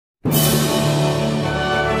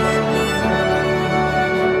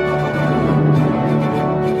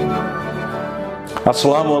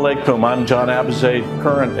Assalamu alaikum. I'm John Abizaid,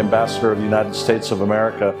 current ambassador of the United States of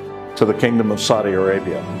America to the Kingdom of Saudi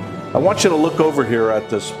Arabia. I want you to look over here at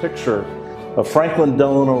this picture of Franklin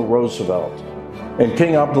Delano Roosevelt and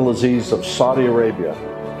King Abdulaziz of Saudi Arabia,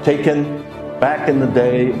 taken back in the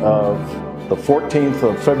day of the 14th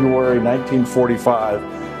of February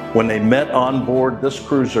 1945 when they met on board this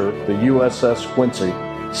cruiser, the USS Quincy,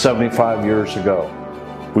 75 years ago.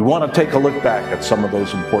 We want to take a look back at some of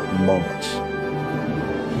those important moments.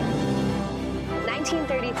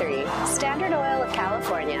 1933, Standard Oil of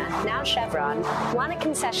California, now Chevron, won a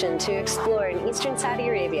concession to explore in eastern Saudi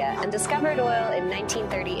Arabia and discovered oil in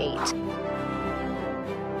 1938.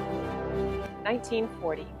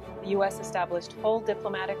 1940, the U.S. established full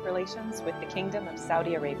diplomatic relations with the Kingdom of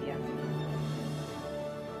Saudi Arabia.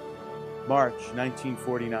 March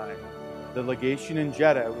 1949, the legation in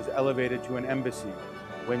Jeddah was elevated to an embassy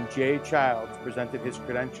when J. Childs presented his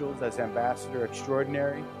credentials as Ambassador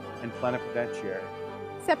Extraordinary and Plenipotentiary.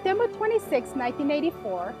 September 26,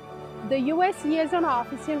 1984, the U.S. liaison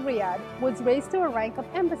office in Riyadh was raised to a rank of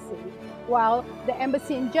embassy, while the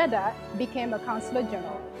embassy in Jeddah became a consulate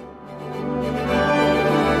general.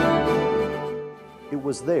 It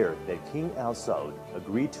was there that King Al Saud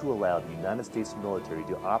agreed to allow the United States military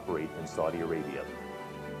to operate in Saudi Arabia.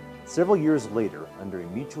 Several years later, under a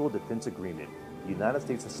mutual defense agreement, the United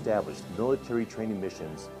States established military training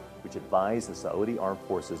missions which advised the Saudi armed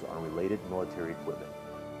forces on related military equipment.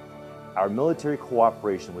 Our military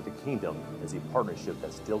cooperation with the kingdom is a partnership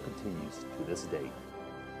that still continues to this day.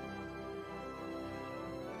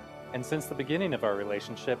 And since the beginning of our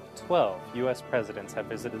relationship, 12 U.S. presidents have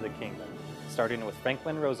visited the kingdom, starting with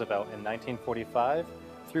Franklin Roosevelt in 1945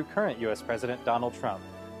 through current U.S. President Donald Trump,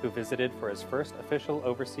 who visited for his first official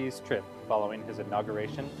overseas trip following his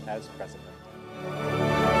inauguration as president.